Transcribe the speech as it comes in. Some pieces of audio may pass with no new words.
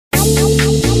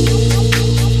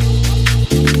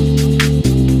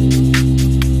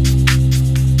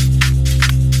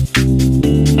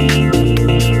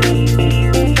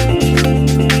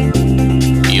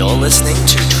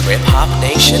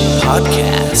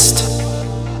Playlist.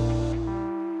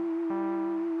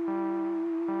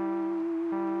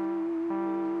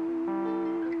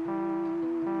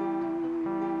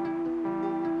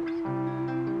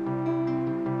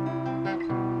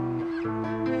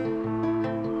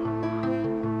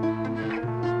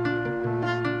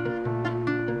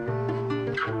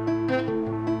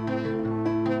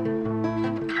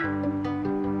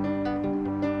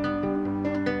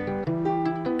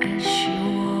 As she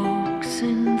walks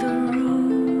in the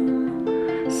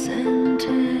room,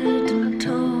 scented and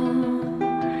tall,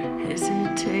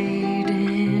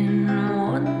 hesitating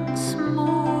once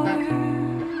more.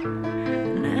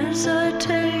 And as I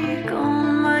take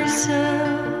on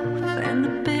myself and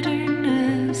the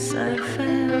bitterness I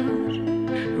felt,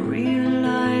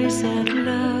 realize that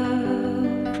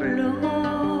love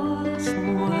lost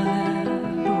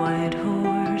wild white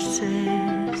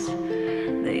horses.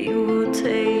 They will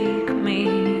take me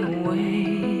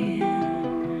away,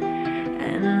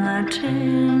 and the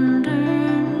tenderness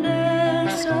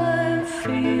I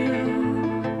feel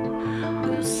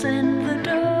will send the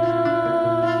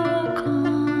dark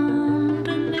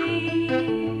underneath.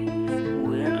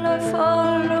 Will I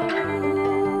follow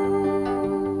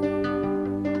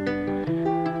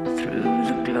through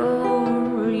the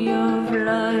glory of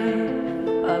life?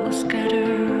 I will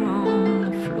scatter on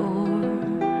the floor,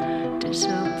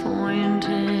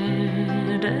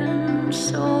 disappointed and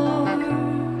sore.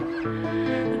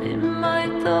 And in my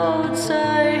thoughts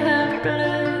I have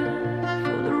bled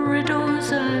for the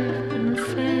riddles I've been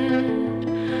fed.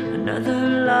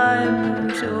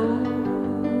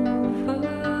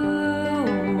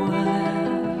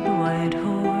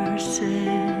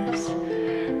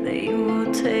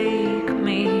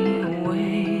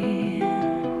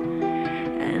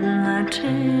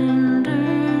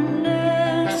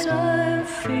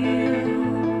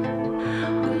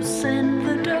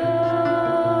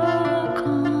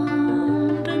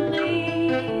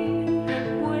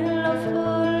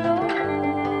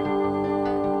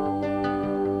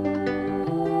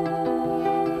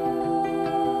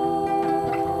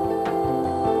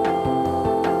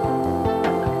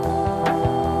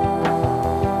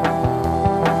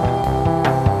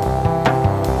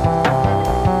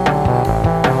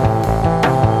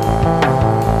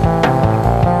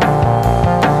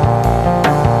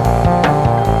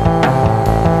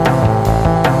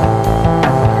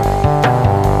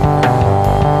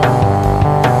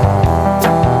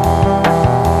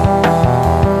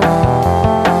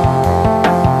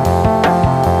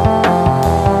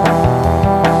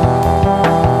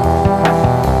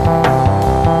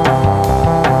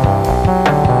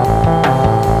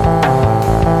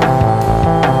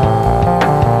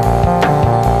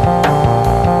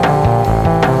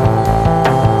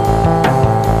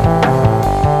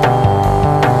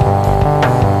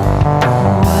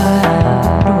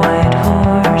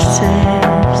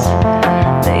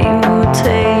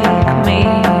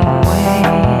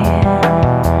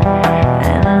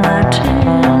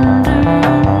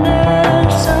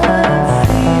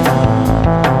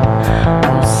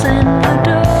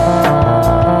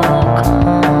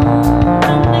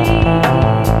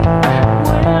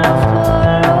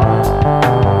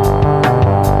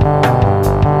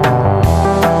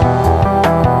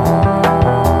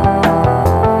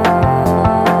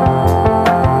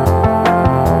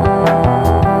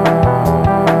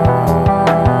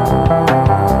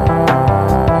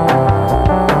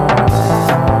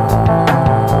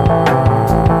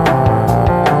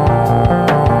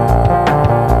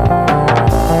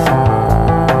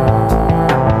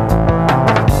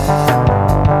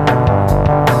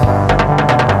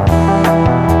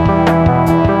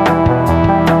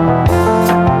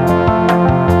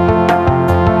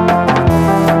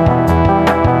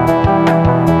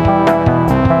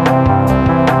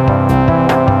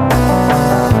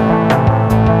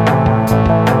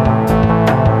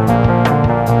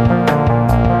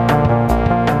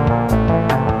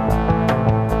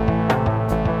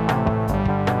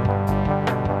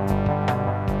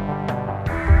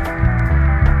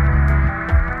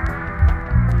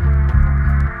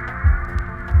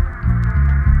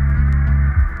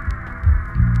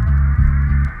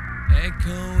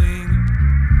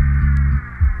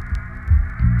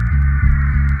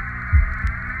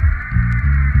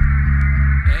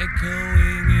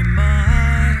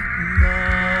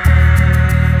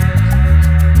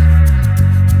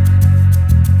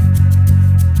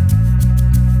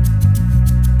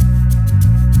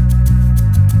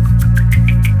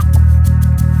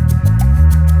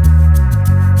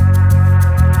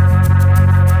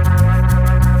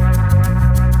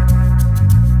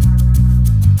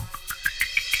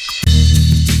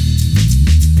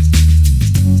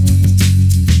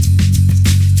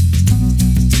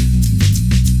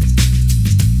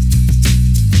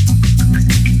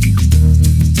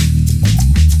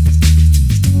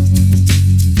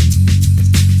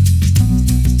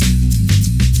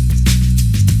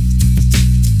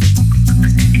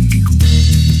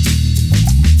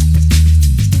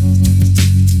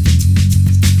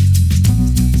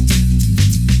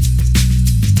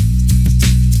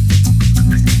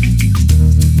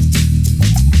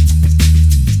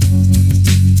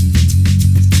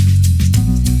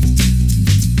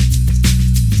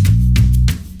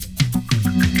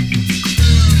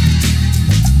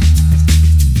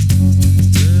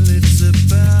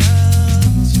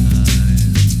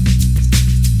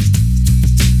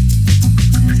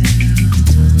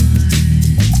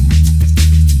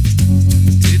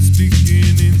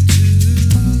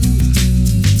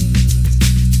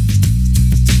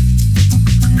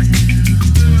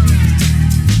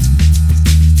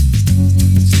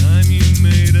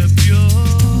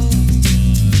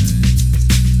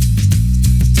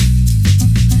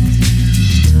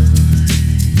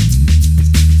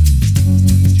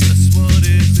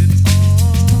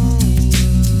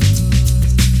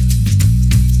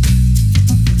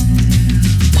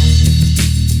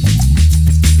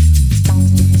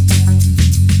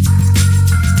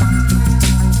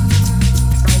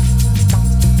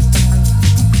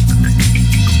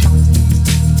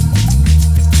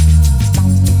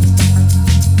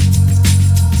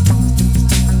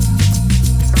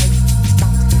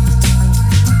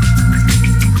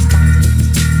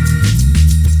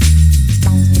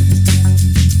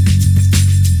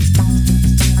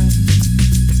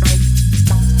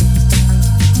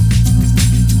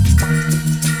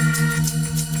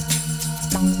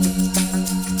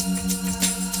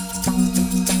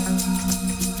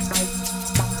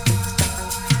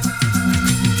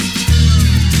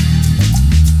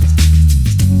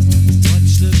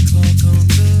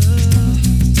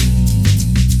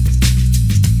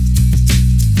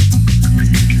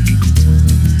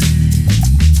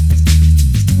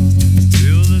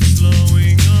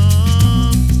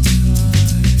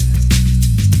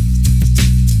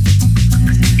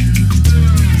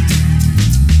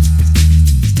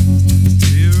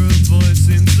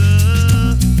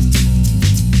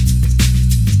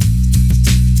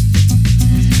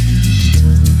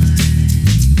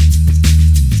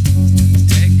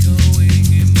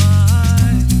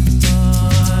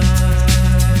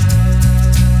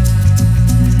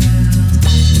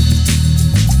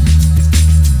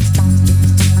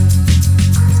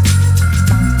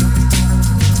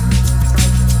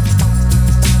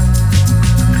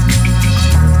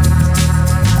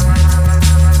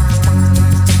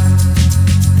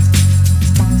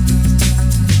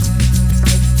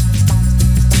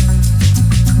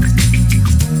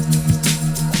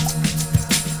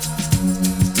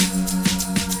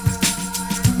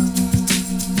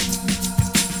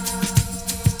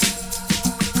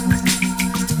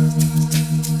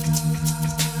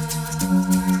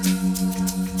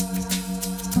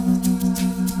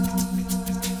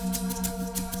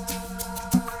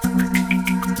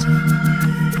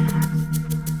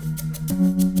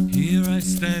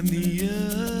 and the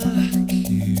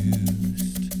accused.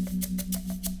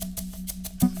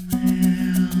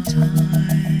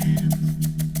 Time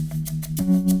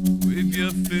with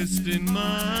your fist in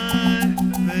my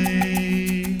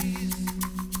face.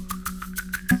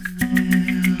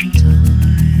 Time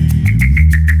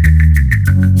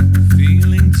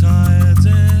feeling tired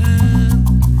and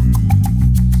bruised.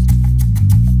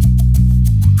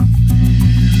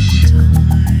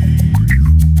 Time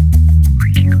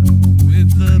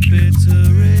with the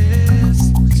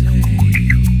bitterest taste.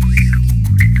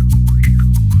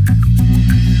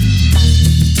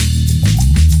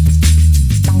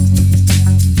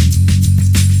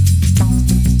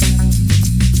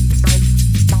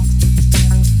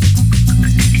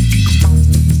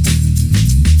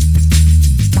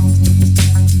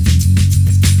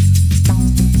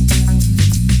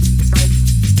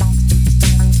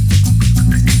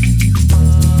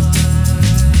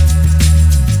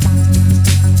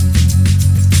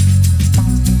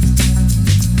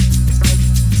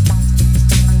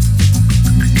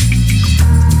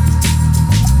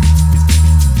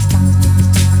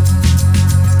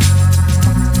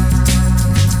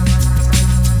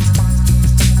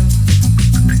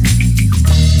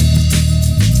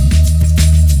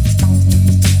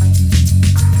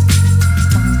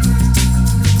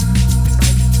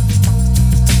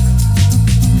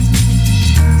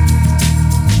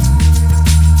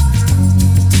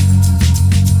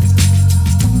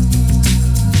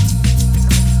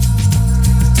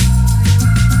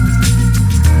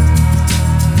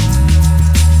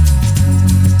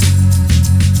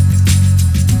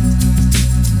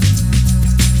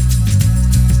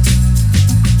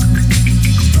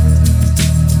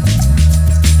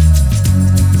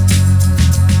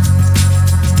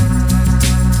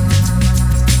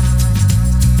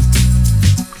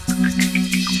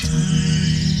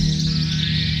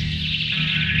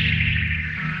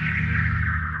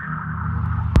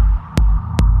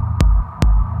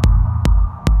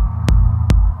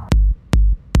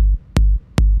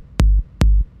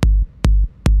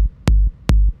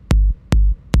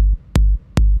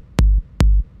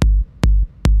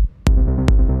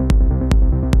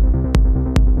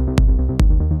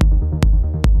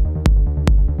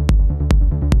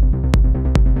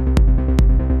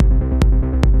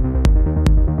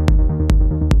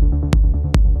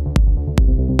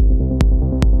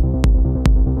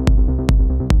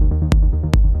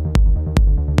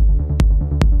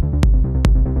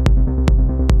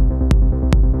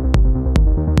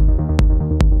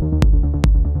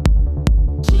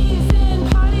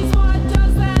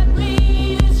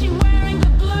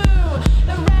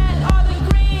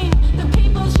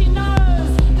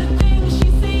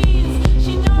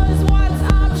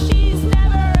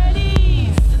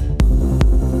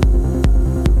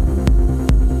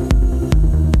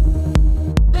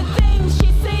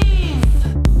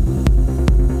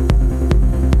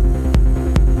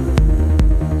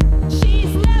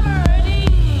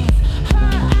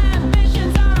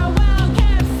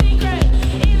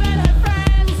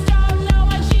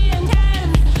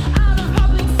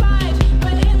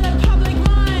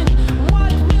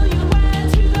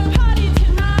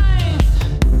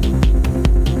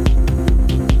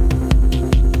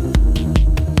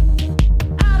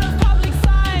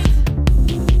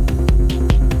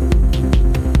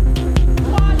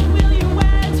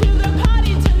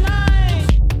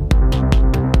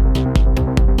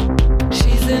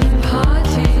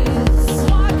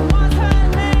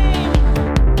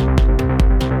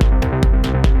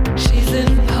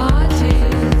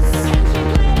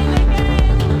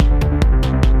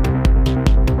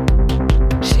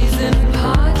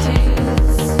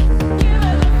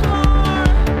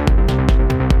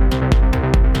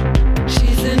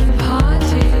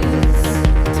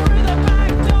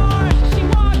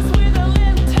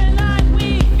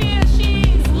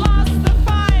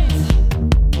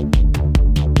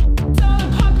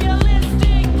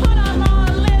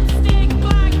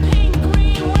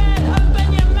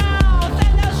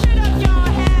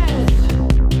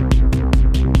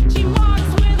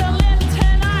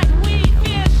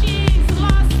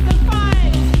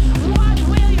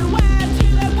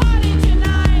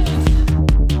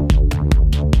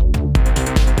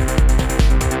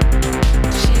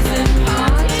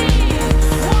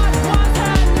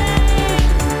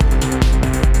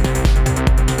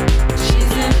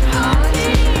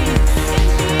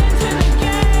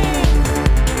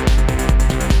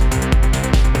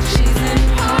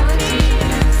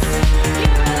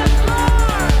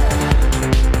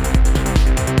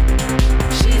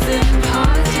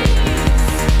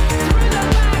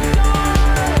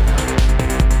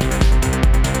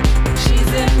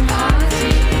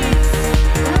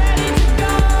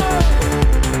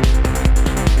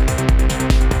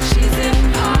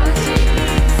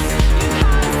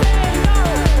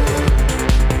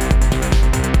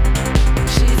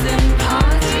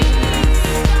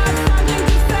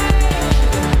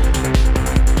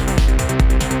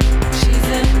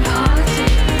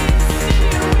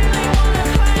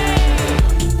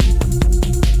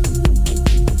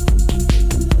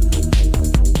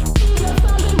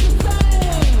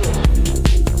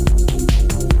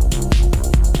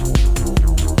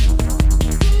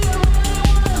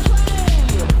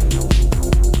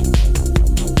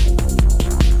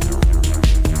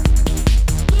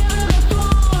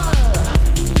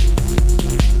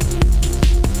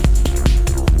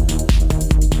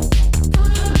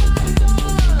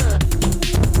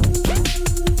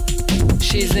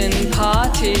 She's in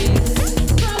parties.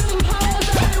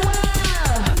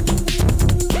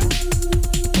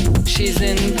 She's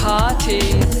in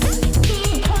parties.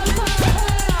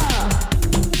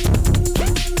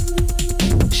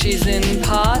 She's in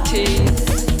parties.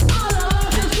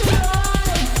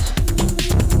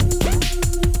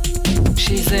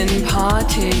 She's in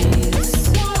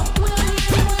parties.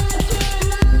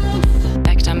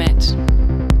 Weg damit.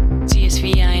 Sie ist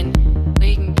wie ein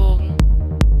Regenbogen.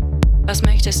 Was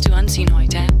möchtest du anziehen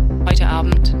heute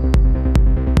Abend?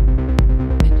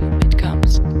 Wenn du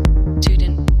mitkommst zu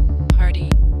den Party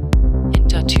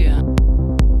Hintertür.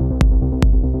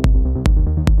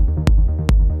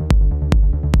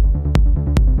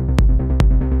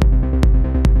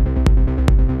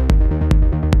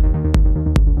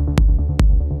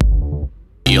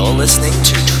 You're listening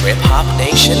to Trip Hop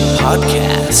Nation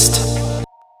Podcast.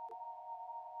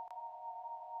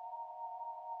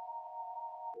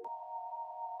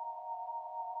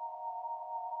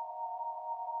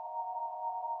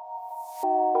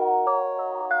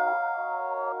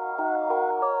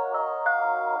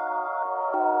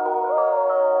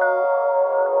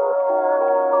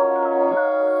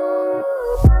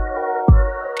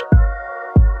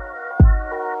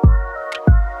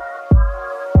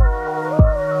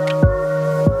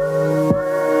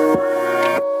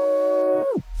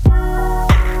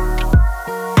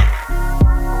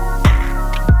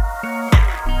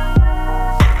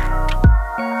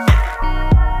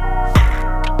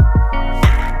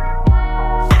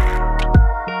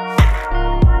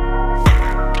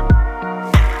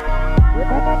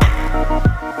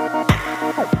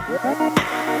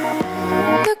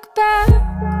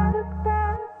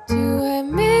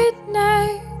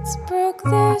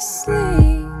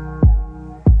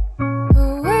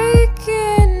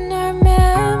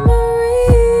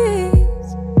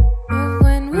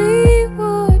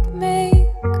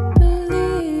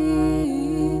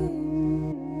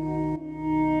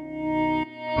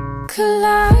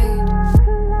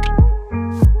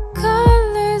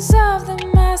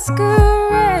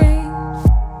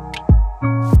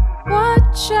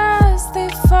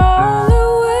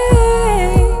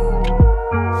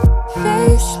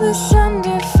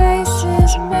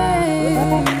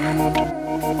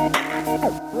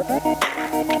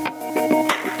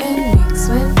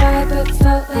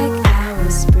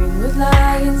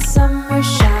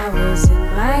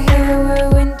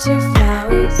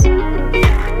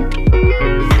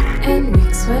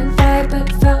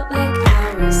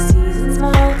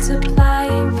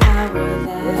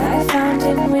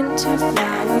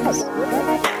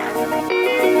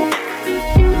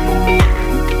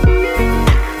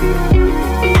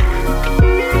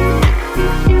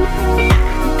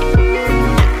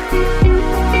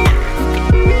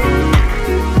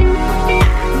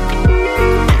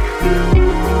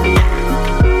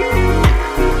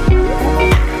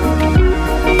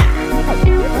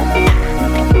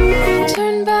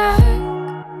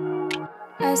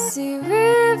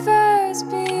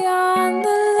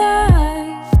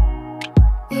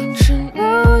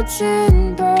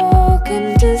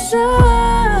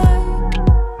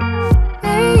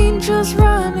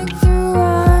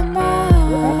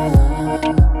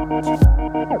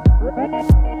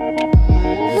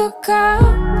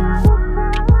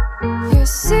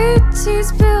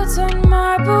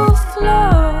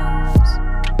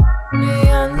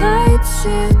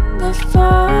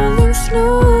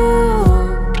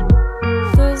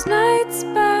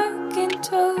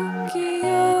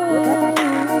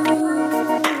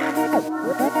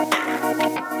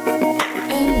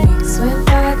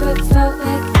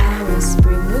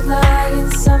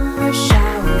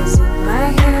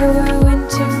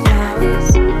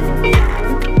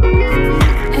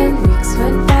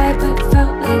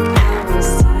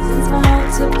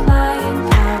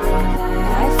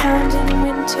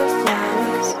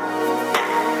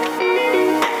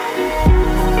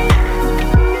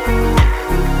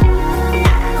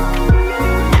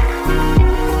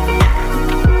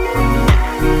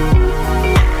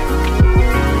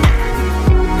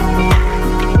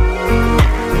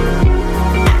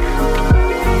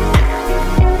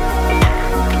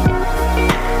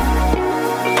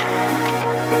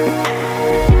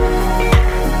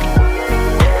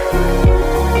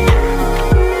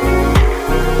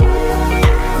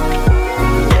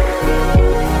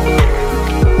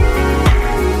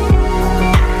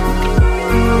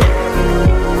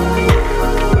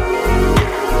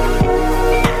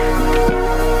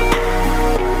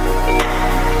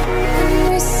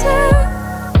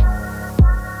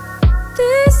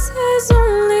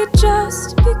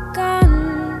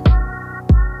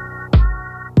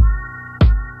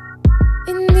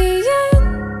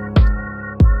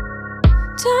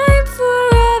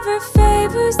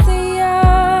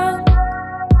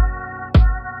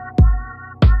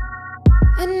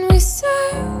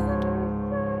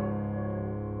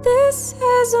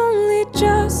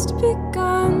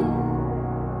 sun.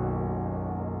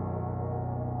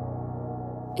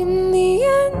 In the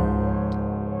end,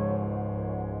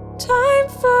 time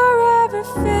forever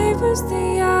favors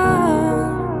the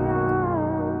young.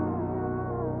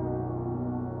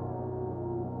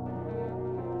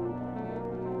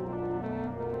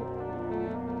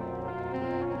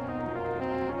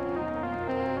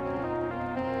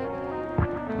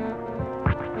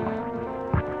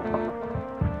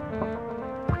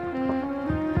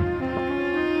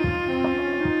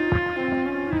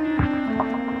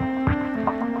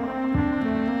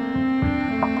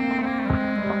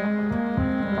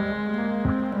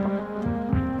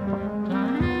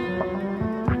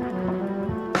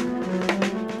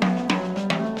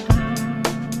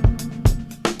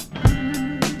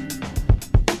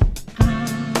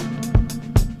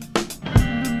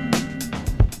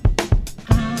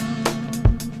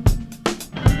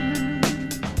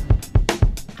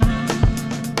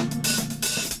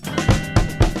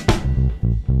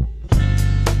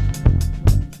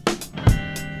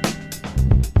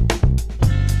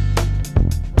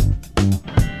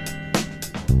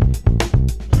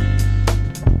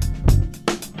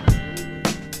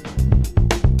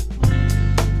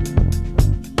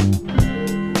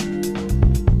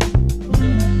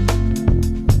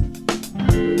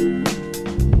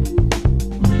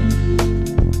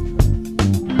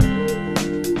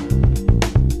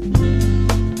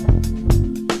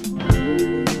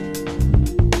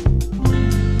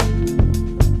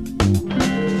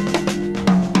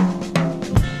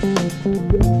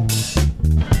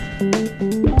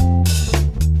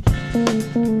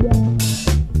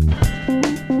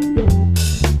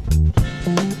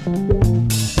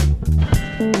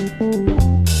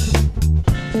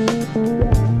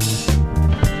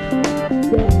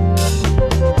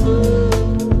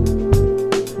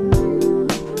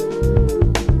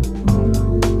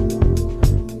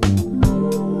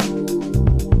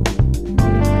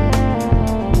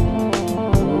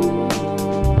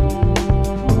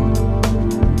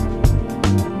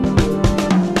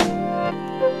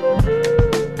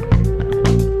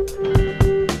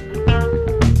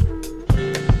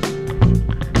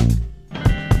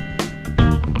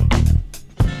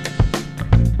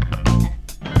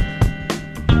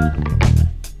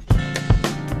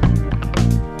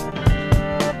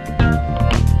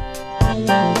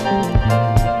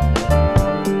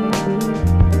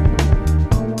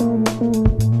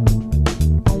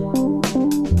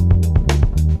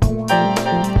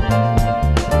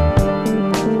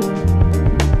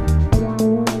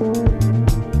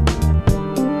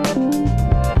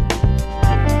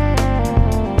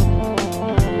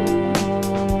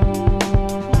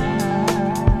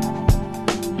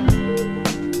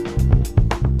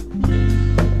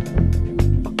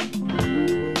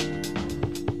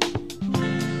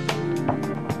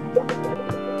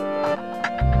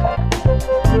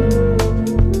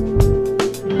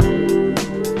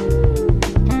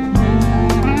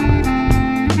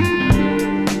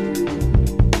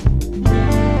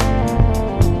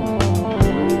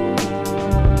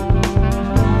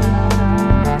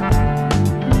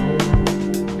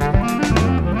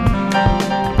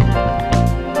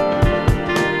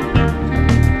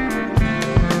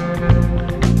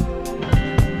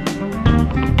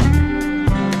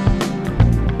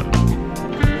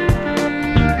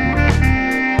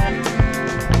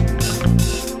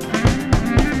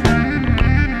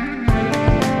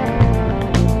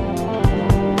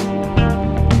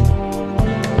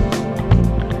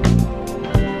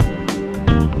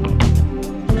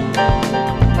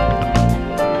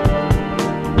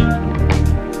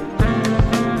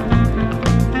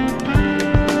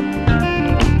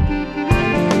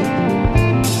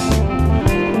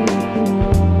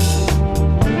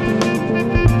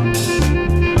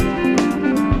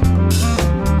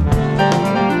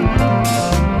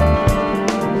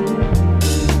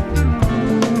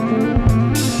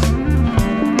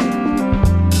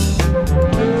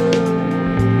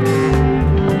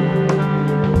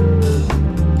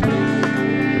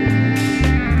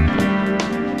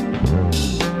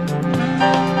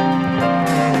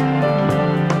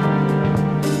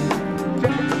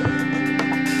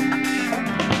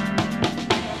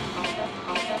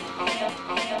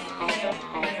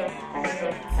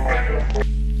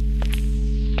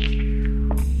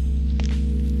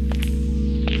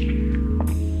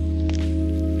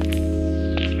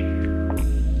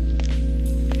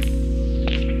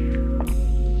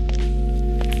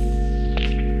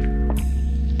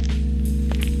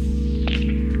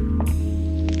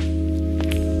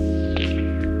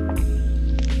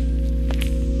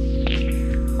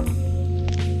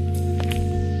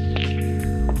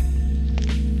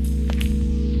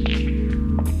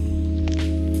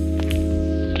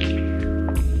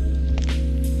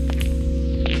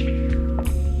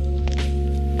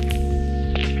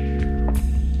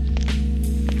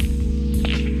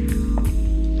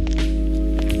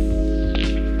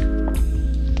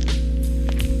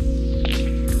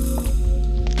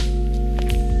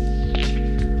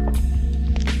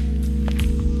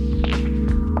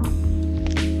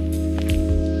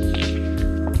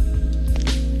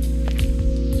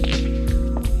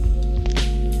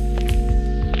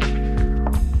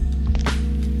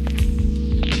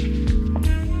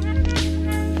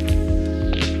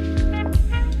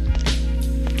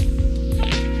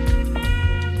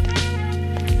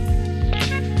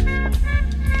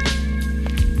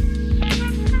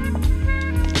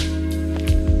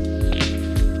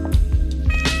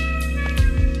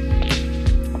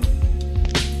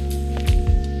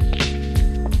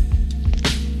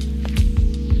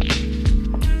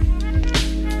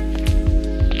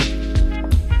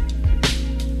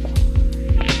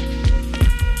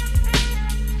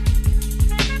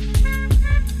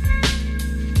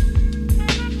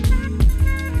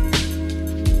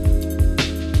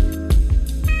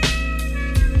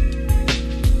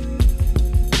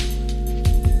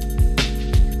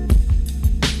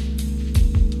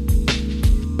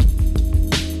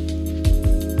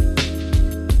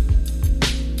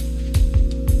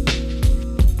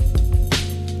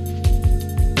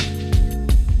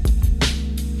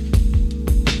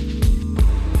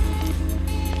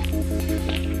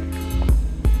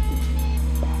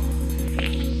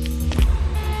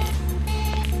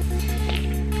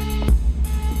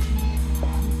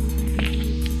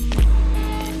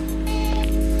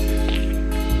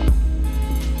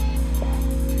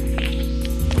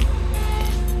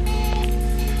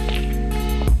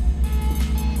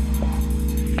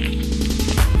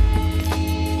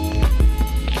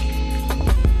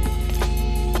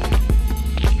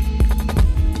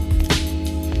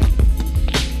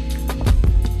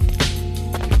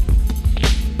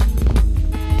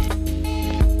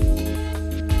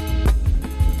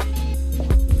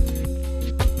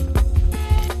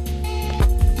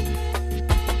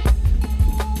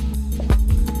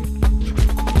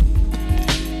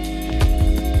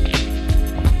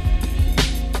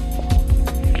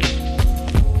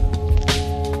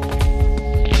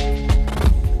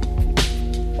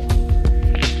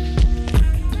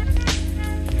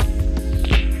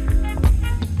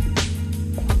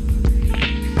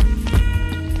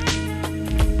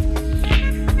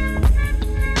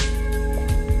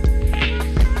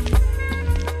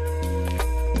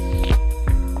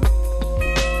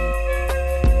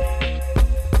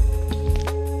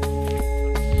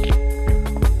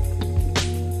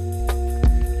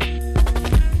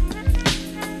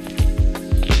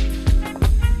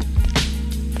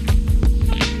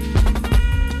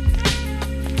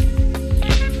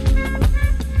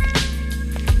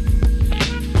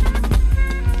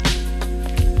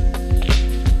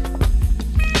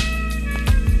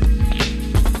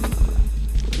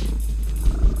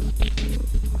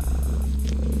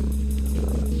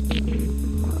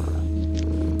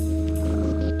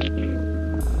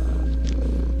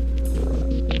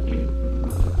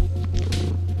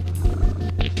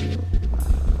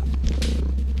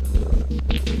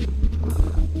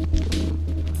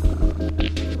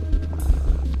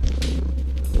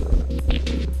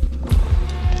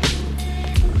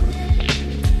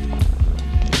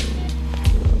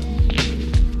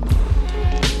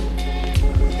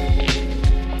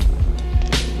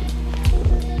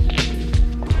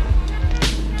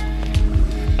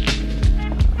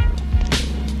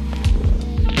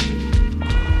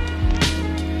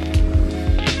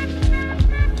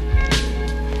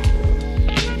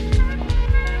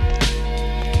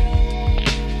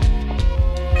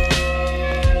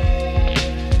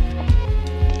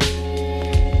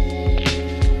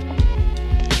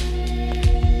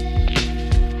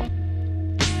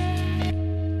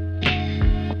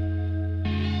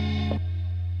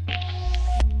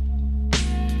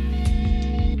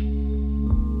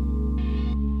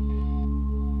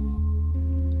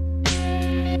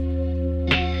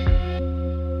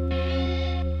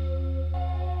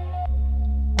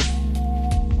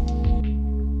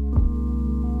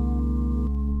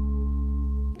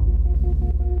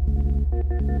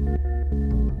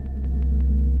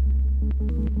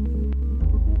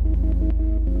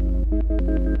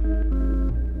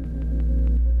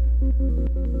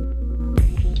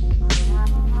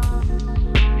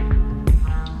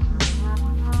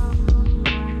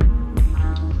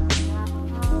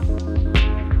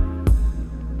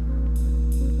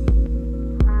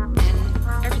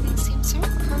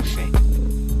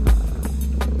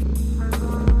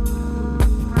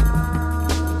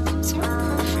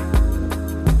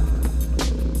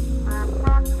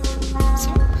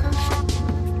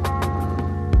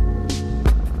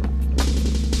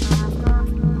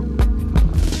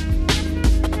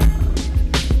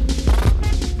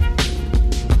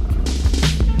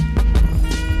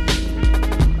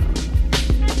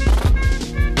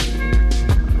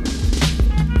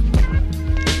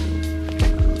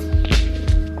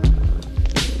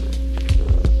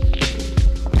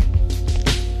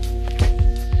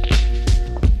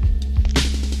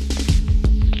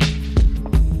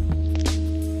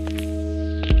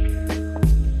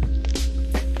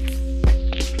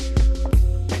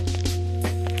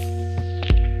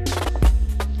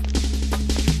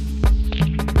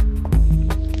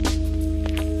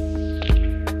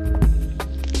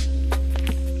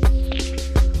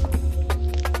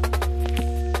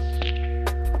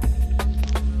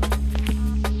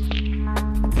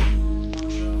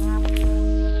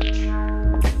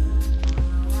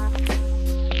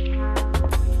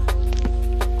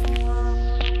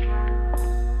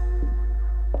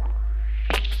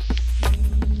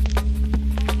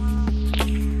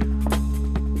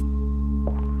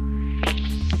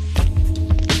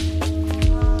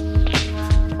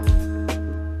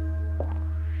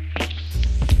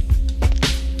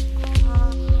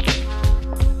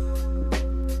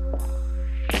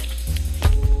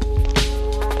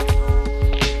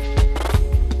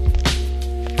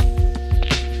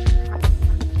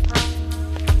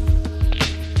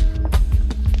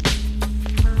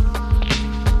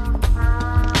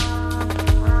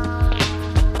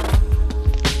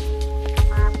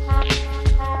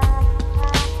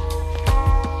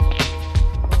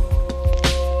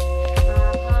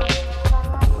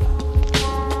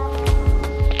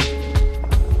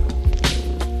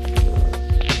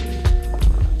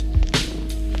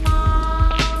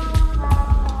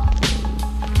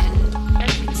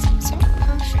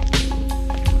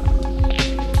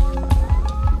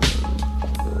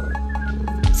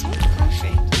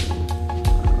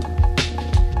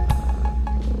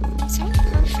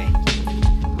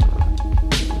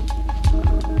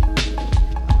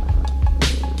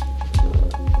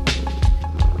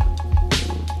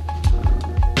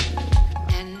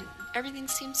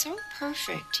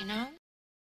 perfect, you know?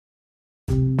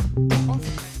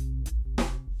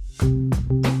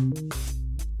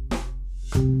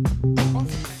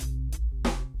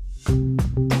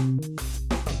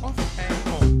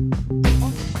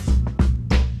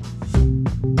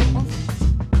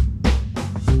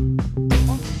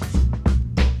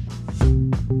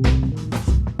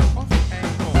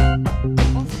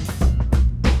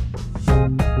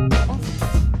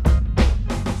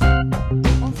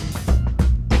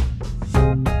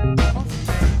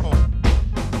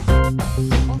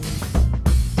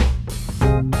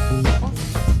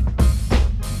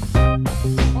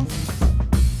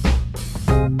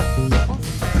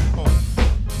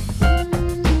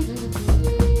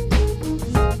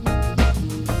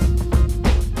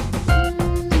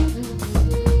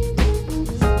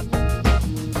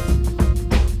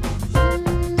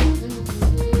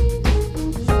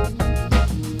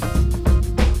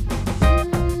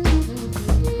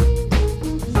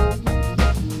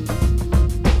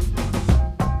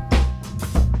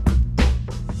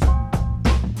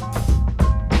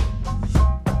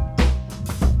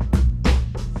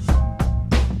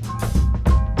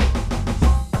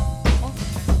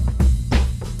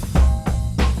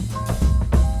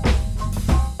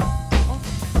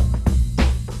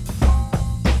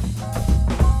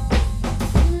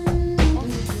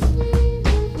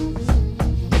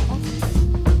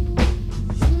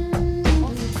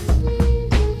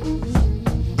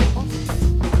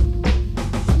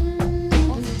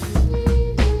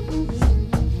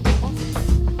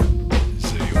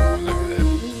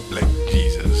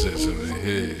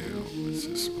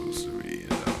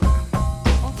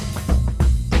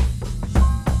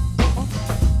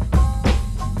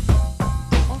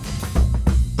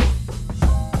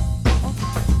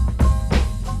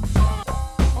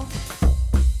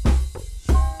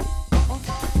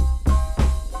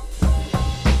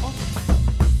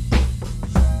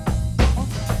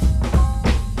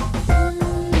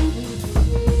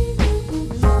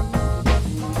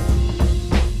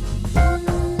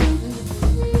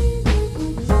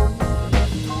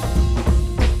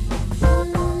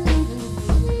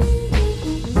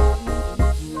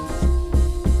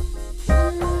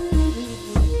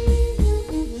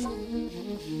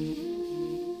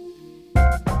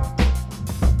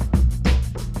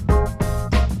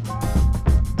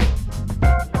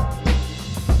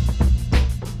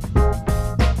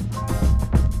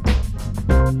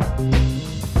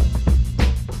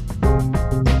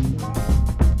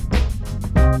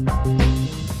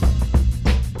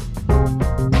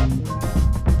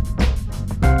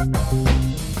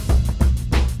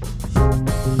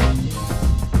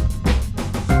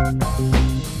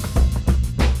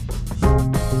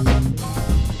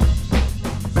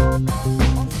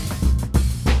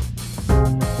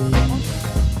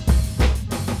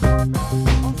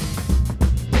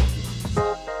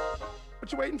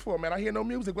 What you waiting for, man? I hear no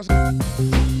music. What's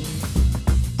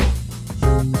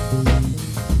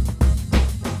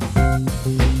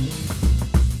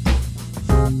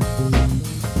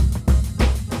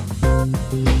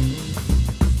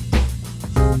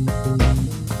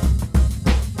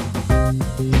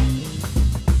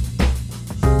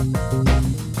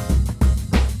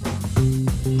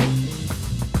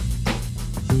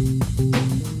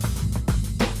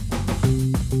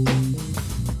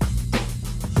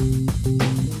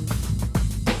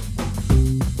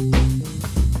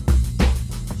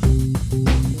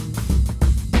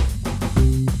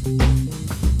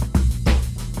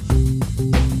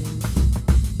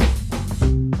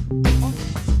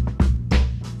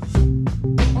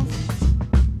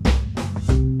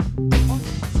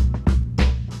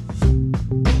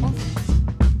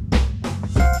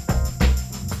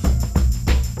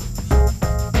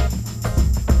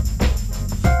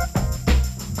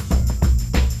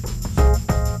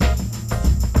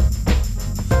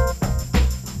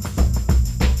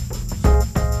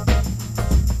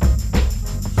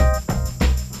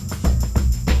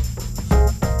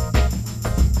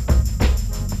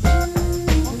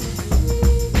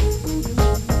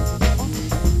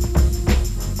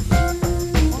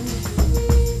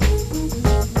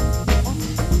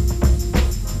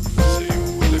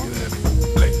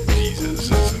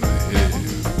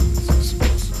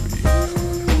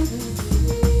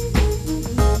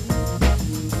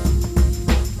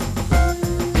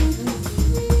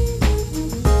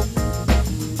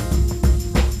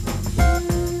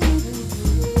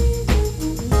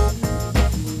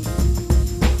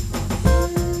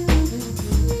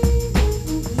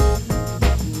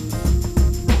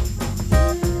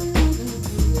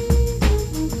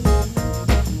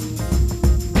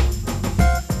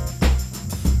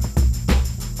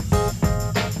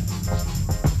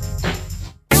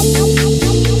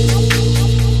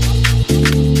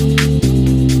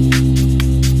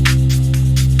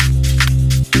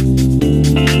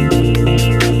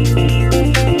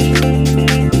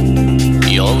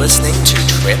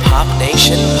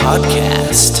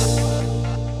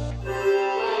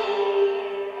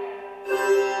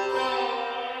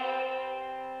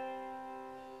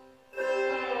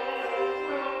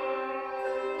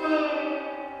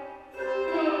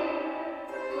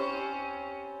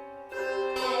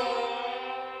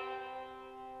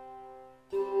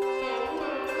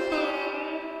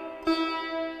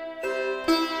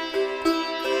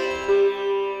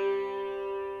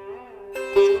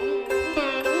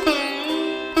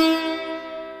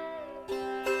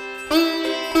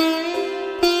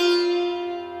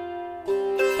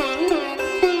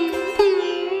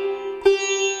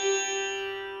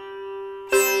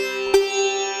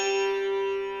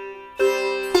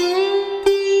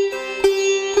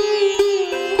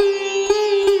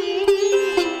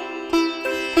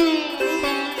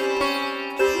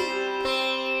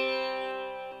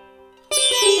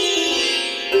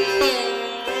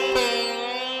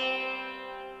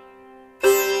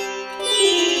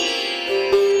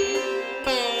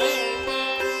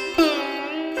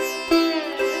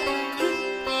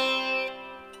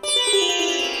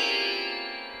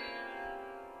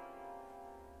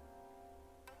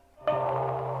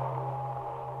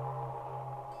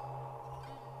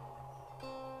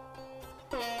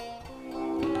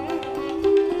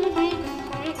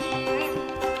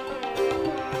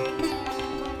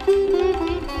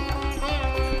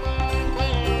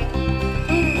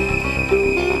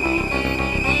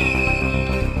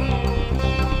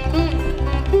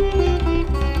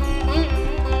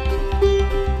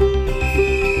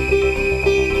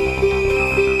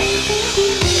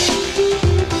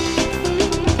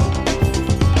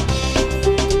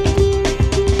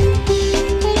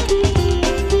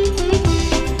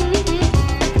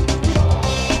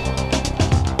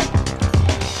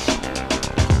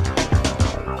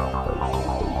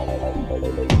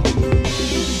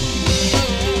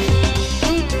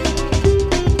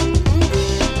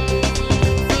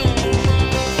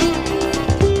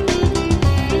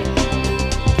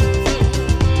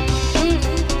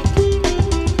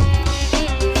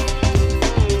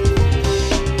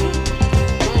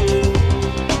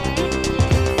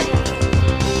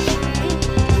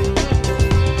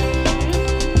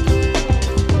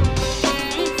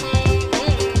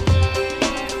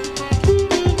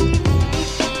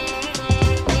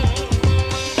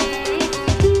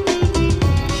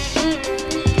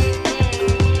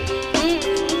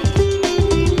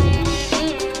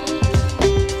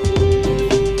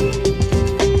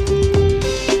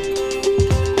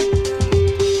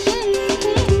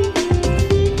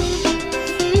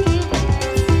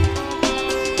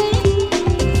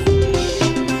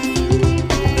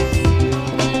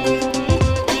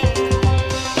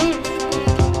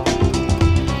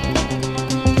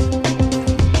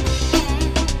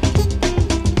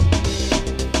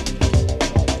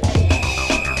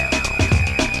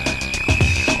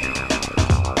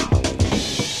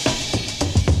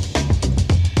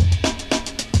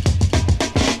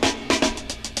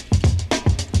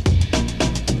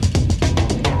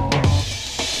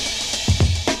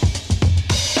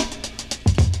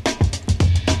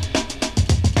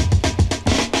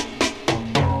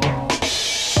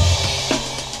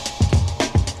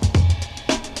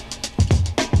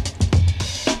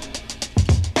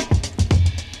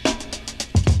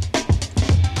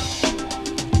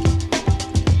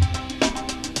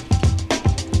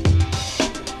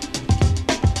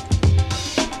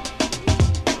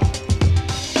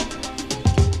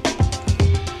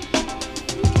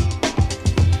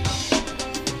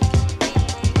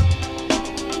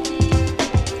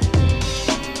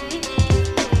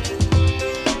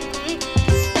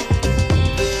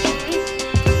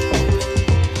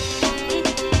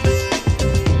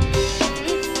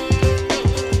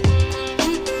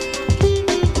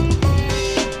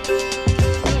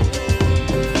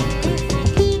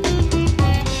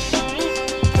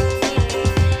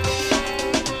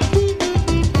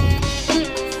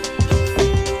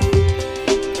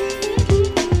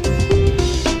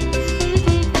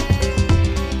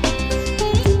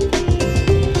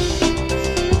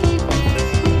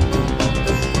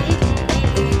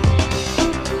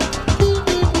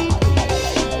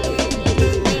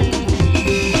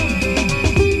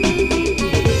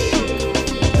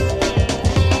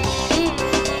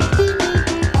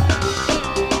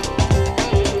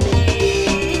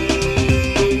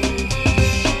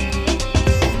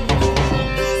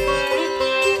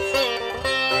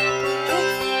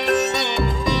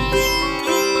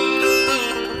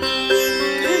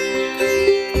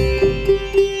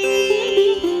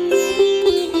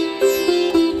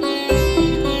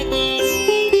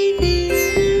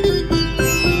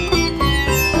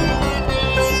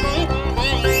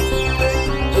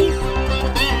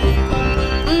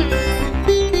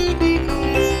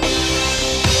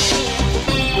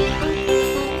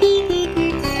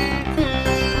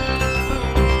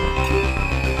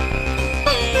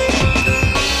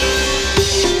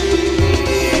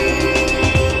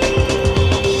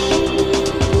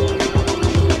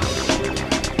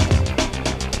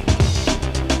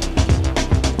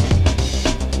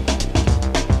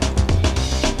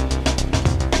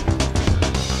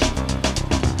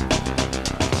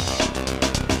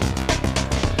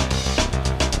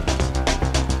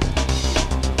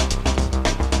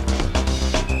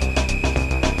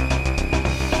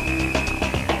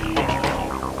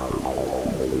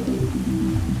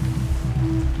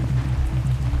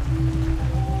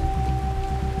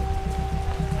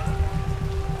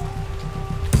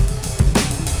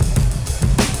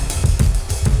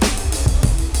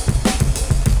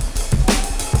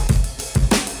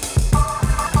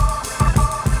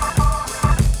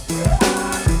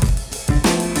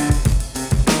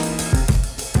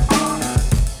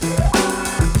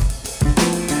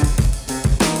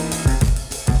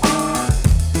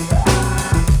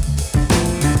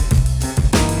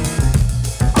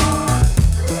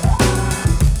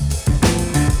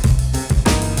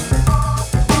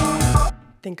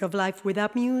think of life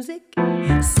without music.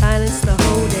 Silence the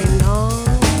whole day long.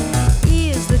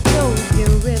 Ears that don't hear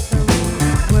rhythm.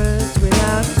 Words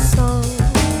without a song.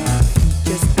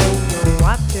 Just don't know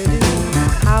what to do.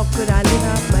 How could I live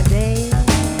out my days?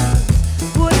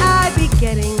 Would I be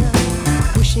getting up,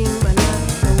 pushing my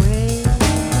life away?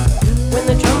 When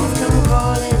the drums come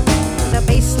calling, the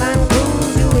bass line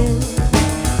pulls you in.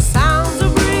 Sounds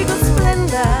of regal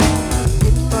splendor,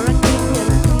 fit for a king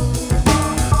and queen.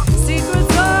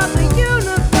 Secrets of the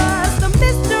universe, the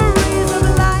mysteries of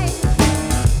life,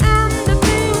 and the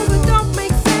things that don't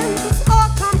make sense all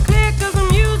come clear 'cause the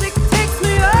music takes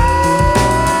me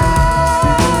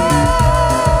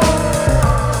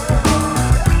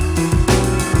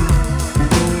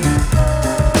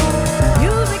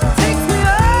Music takes me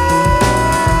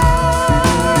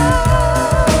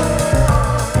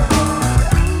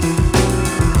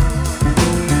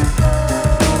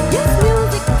Yes,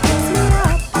 music takes me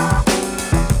up.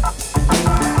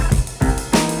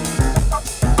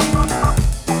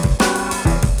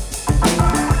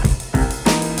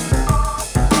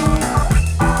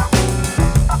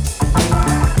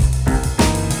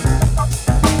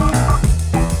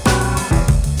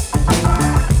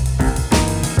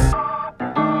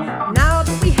 Now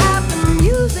that we have the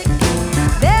music,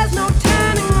 there's no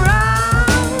turning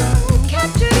around.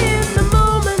 Captured in the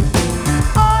moment,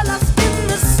 all lost in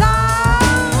the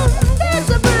sound. There's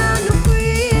a brand new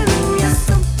feeling, yes,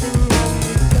 something has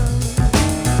begun.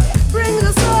 Brings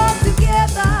us all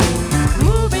together,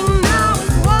 moving now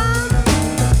as one.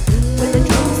 When the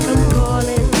drums come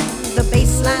calling, the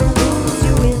bass line pulls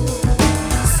you in.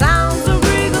 Sounds of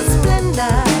regal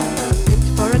splendor, fit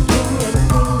for a king and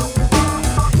queen.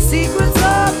 Secrets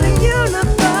of the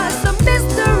universe, the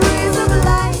mysteries of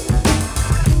life,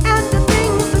 and the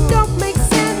things that don't make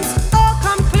sense all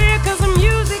come clear 'cause the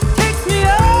music takes me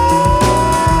up.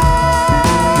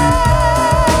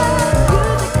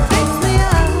 Music takes me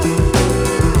up.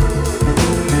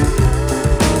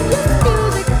 Yes,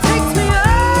 music takes me up.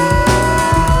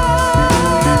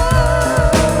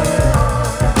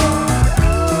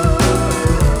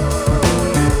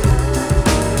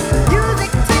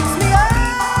 Music takes me up.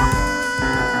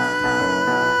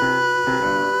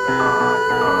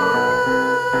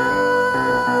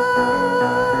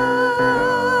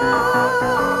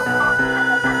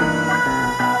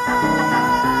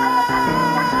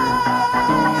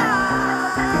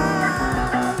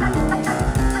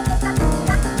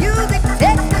 Music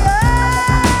takes me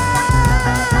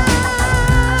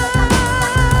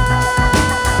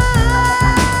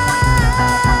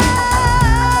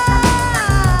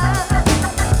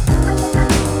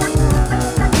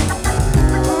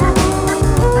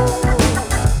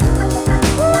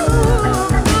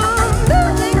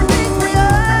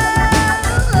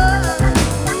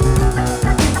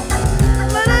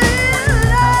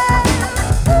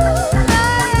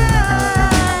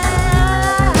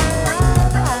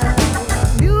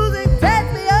Music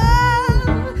takes me up.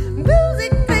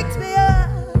 Music takes me up.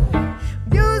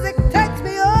 Music takes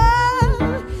me up.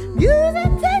 Music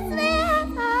takes me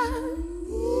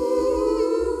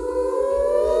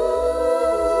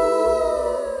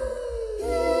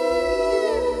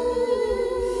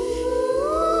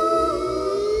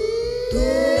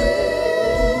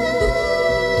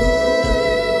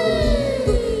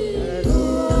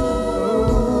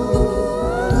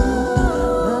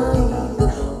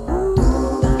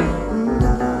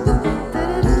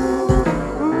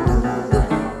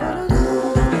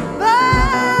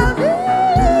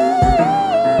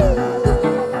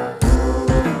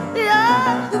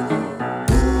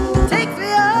Takes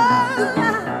me up,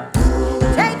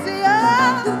 takes me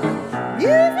up.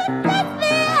 Music takes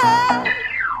me up.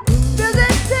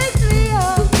 Music takes me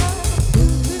up.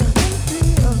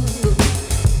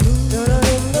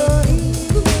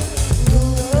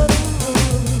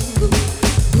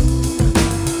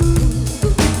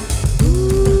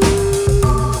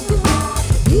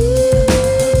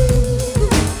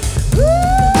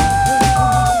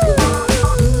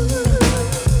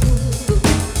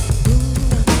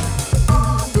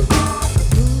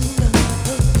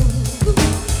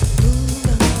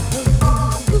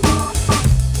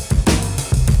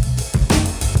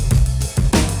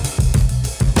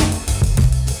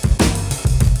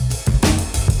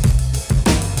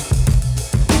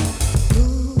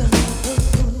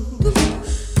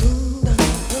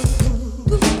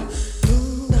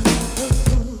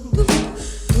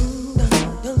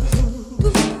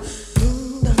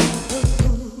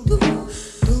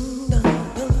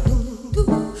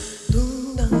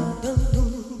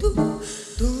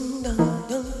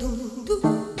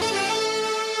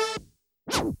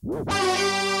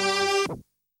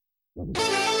 Thank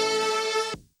you.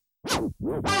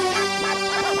 Whosoever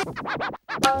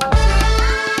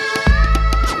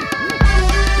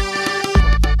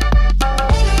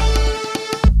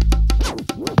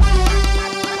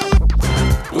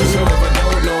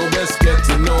don't know, best get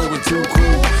to know we're too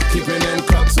cool. Keeping them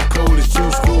cups of cold as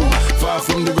juice cool. Far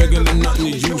from the regular nothing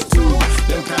you used to.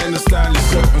 Them kind of style is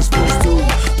something supposed to.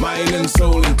 Mind and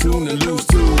soul in tune and loose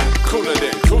too. Cooler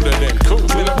than, cool.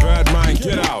 With a bad mind,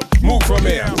 get out. Move from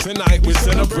here. Tonight we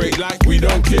celebrate like we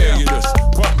don't care. You just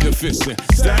pump your fist in,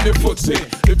 stand your foot in.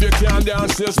 If you can't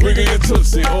dance, just bring in your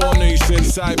tootsie. All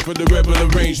nations side for the rebel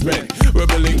arrangement.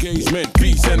 Rebel engagement,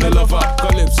 peace and the lover.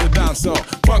 Calypso dancer,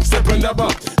 punk step and dab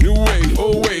up. New wave,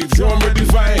 old wave, genre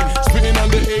divine. Spinning on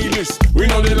the A-list, we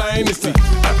know the line is the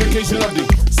application of the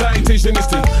citation is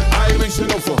the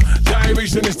iration of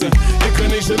gyration is the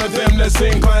inclination of them that's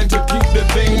inclined to keep the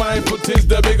thing mindful. Tis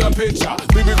the bigger picture.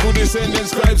 Biblical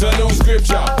descendants, scribes are no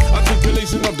scripture.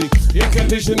 Articulation of the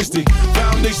incantation is the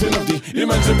foundation of the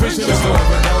emancipation. Just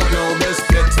whoever don't know, best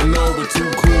get to know we're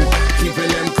too cool. Keeping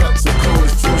them cuts of cold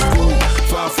is true school.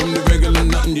 Far from the regular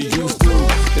nothing you used to.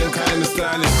 Them kind of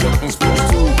style is something supposed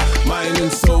to. Mind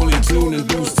and soul in tune and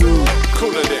boost too.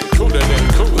 Cooler than cool.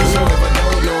 Whoever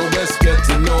don't know, best get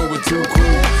to know we're too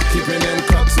cool. Keeping them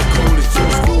cups of cold is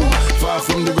true school. Far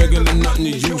from the regular nothing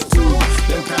you used to.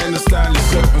 Them kind of style is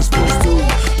something supposed to.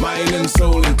 Mind and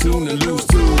soul in tune and loose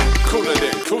too. Cooler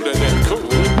than cool.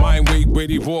 Mind weight,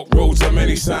 ready walk roads of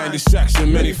many sign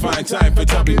distraction, many find time for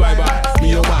tubby bye-bye.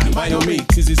 Me or mine or me,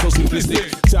 tis it so simplistic.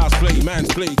 Child's play,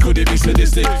 man's play, could it be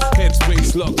sadistic?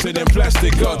 Headspace locked to them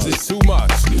plastic gods, it's too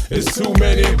much. It's too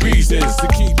many reasons to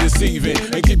keep deceiving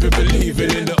and keep it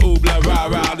believing in the oobla rah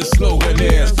rah. The slogan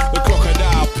is the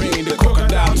crocodile pain, the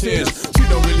crocodile tears. She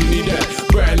don't really need that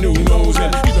brand new nose,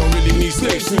 and you don't really need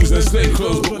slave shoes and slave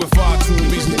clothes, but we're far too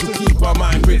busy to keep our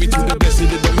mind privy to the blessed,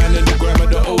 the man and the grammar,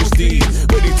 the OSD.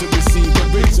 Ready to receive the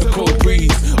rich or cold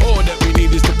breeze. All that we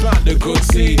need is to plant the good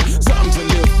seed. Something to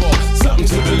live for, something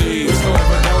to believe.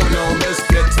 Whoever don't know, let's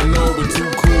get to know we're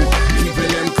too cool.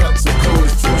 Keeping them cuts of cold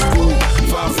is true school.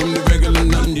 Far from the regular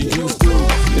nothing you used to.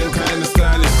 Them kind of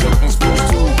style is something supposed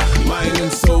to. Mind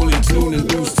and soul in tune and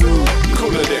boost too.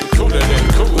 Cooler than cool.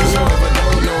 Whoever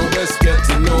don't know, let's get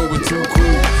to know we're too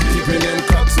cool. Keeping them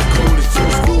cups of cold is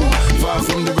true school. Far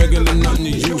from the regular nothing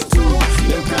you used to.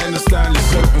 Them kind of style is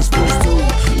something supposed to.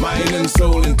 Mind and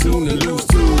soul in tune and loose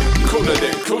too. Cooler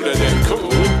than cool.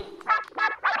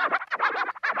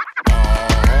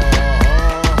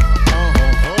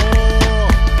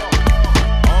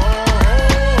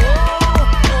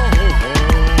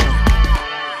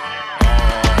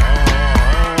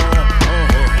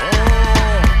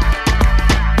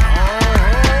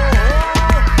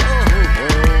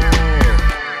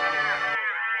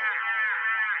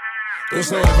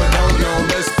 Whosoever don't know,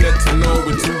 let's get to know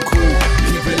we're too cool.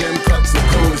 Keeping them cuts of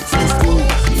cold is true school.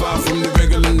 Far from the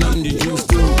regular nothing you used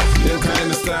to. Them kind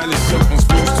of style is something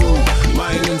supposed to.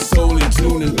 Mind and soul in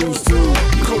tune and boost too.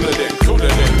 Cooler than cool.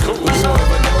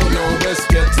 Whosoever don't know, let's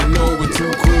get to know we're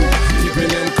too cool. Keeping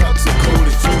them cuts of cold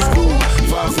is true school.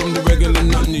 Far from the regular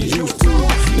nothing you used to.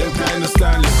 Them kind of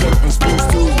style is something supposed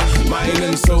to. Mind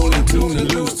and soul in tune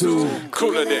and loose too.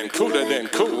 Cooler than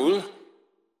cool.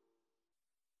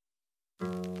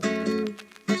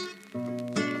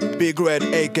 Big Red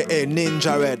aka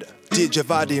Ninja Red, DJ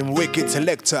Vadim, Wicked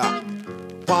Selector.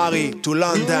 Paris to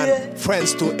London,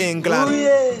 France to England,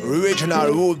 original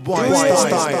rude boy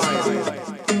style.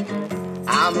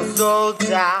 I'm a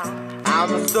soldier,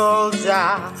 I'm a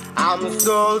soldier, I'm a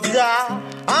soldier,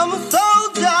 I'm a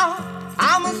soldier,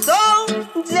 I'm a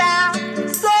soldier,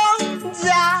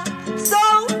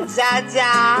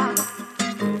 soldier.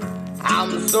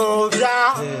 I'm a soldier,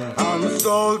 I'm a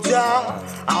soldier,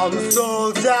 I'm a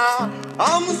soldier,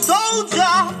 I'm a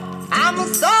soldier, I'm a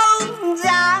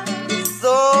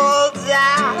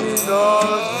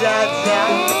soldier.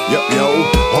 Yo,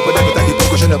 on peut t'inquiéter pour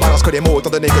que je ne balance que les mots, étant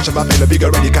donné que je m'appelle le big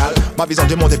radical. Ma vision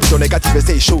du monde est plutôt négative et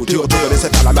c'est chaud. Dur de laisser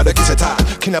faire la merde qui s'étale.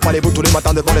 Qui n'a pas les bouts tous les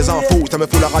matins devant les infos. Ça me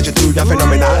fout la rage et tout bien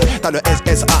phénoménal. T'as le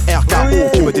SSARKO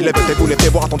qui me dit les tes boules et fais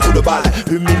boire ton trou de balle.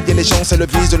 Humilier les gens c'est le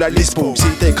vice de la lispo. Si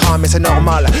t'es cramé c'est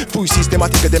normal. Fouille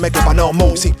systématique des mecs pas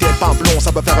normaux. Si t'es pas blond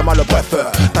ça peut faire mal au bref.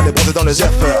 T'as des bronzés dans les œufs.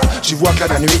 J'y vois que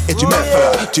la nuit et du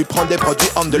meuf. Tu prends des produits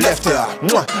on the left.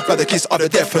 Pas de kiss on the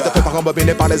death. Te fais pas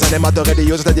rembobiné par les animateurs et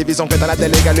les ta division que t'as la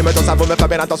télé. Allume ton cerveau mais fais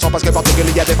bien attention parce que partout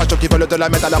il y a des fachos qui veulent te la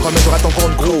mettre à la remettre à ton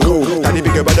compte gros. T'as des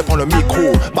big buds de prendre le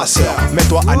micro. Ma soeur,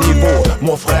 mets-toi à niveau.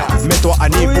 Mon frère, mets-toi à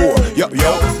niveau. Yo,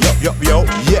 yeah.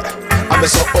 I'm a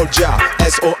soldier,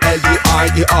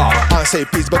 S-O-L-D-I-E-R. I say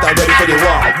peace but I'm ready for the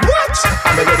war. What?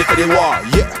 I'm ready for the war,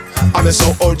 yeah. I'm a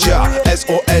soldier,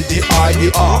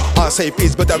 S-O-L-D-I-E-R. I say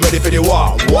peace, but I'm ready for the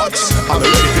war. What? I'm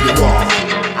ready for the war.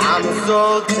 I'm a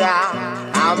soldier,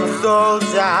 I'm a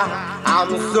soldier,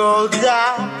 I'm a soldier,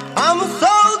 I'm a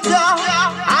soldier,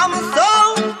 I'm a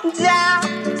soldier,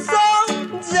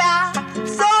 soldier,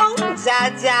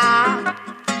 soldier.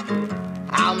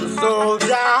 I'm a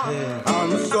soldier,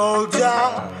 I'm a soldier,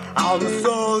 I'm a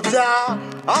soldier,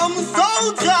 I'm a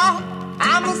soldier,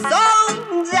 I'm a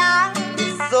soldier,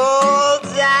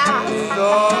 soldier,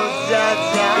 soldier.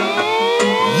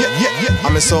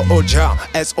 I'm a soldier,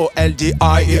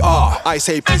 S-O-L-D-I-E-R. I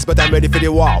say peace, but I'm ready for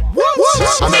the war.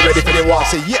 What? I'm ready for the war.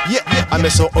 Say yeah. I'm a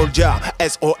soldier,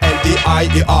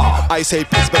 S-O-L-D-I-E-R. I say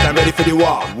peace, but I'm ready for the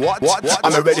war. What?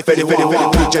 I'm ready for the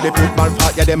war. J'ai des putes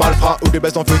malfrats, y'a des malfrats ou des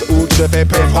baisses en flûte ou tu te fais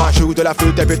péfra. Joue de la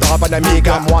flûte et puis t'auras pas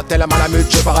d'amiga. Moi, tellement la mute,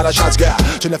 je pars à la chasse, gars.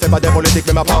 Je ne fais pas des politiques,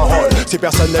 mais ma parole. Si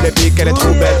personne ne les pique, elle est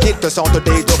trop belle. Ils te sentent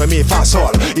des do, ré, mi, fa,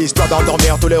 sol. Histoire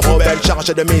d'endormir tous les rebelles.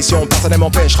 Chargés de mission, personne ne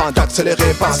m'empêchera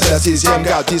d'accélérer. Passer la 6ème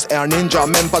gars, 10 Air Ninja,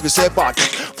 même pas vu c'est pas.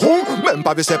 Même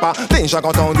pas vu c'est pas. Déjà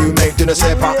entendu, mec, tu ne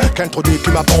sais pas. Quel produit qui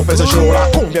m'a pompé ce jour-là.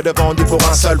 Combien de vendus pour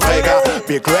un seul vrai gars.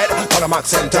 Big Red, dans la Max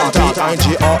Center,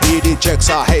 T-I-N-G-R-E-D, check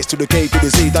ça. Haze to the K to the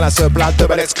Z, dans la seule plate de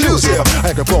belle exclusive.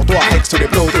 Rien que pour toi, Hex to the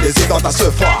blow, to the Z dans ta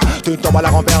sefa. Tu tombes à la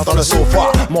renverse dans le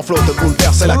sofa. Mon flow te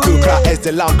bouleverse, c'est la coupe là. Est-ce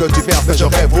des larmes que tu verses, que je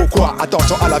rêve ou quoi?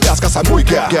 Attention à la verse, car ça mouille,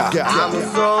 gars. I'm a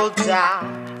soldier,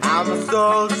 I'm a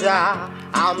soldier,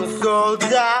 I'm a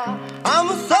soldier, I'm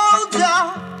a soldier,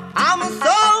 I'm a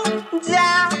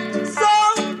soldier,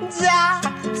 soldier,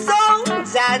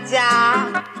 soldier.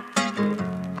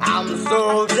 I'm a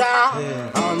soldier,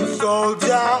 I'm a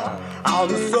soldier, I'm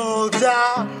a soldier,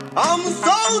 I'm a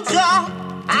soldier,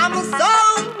 I'm a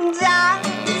soldier,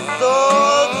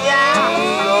 soldier.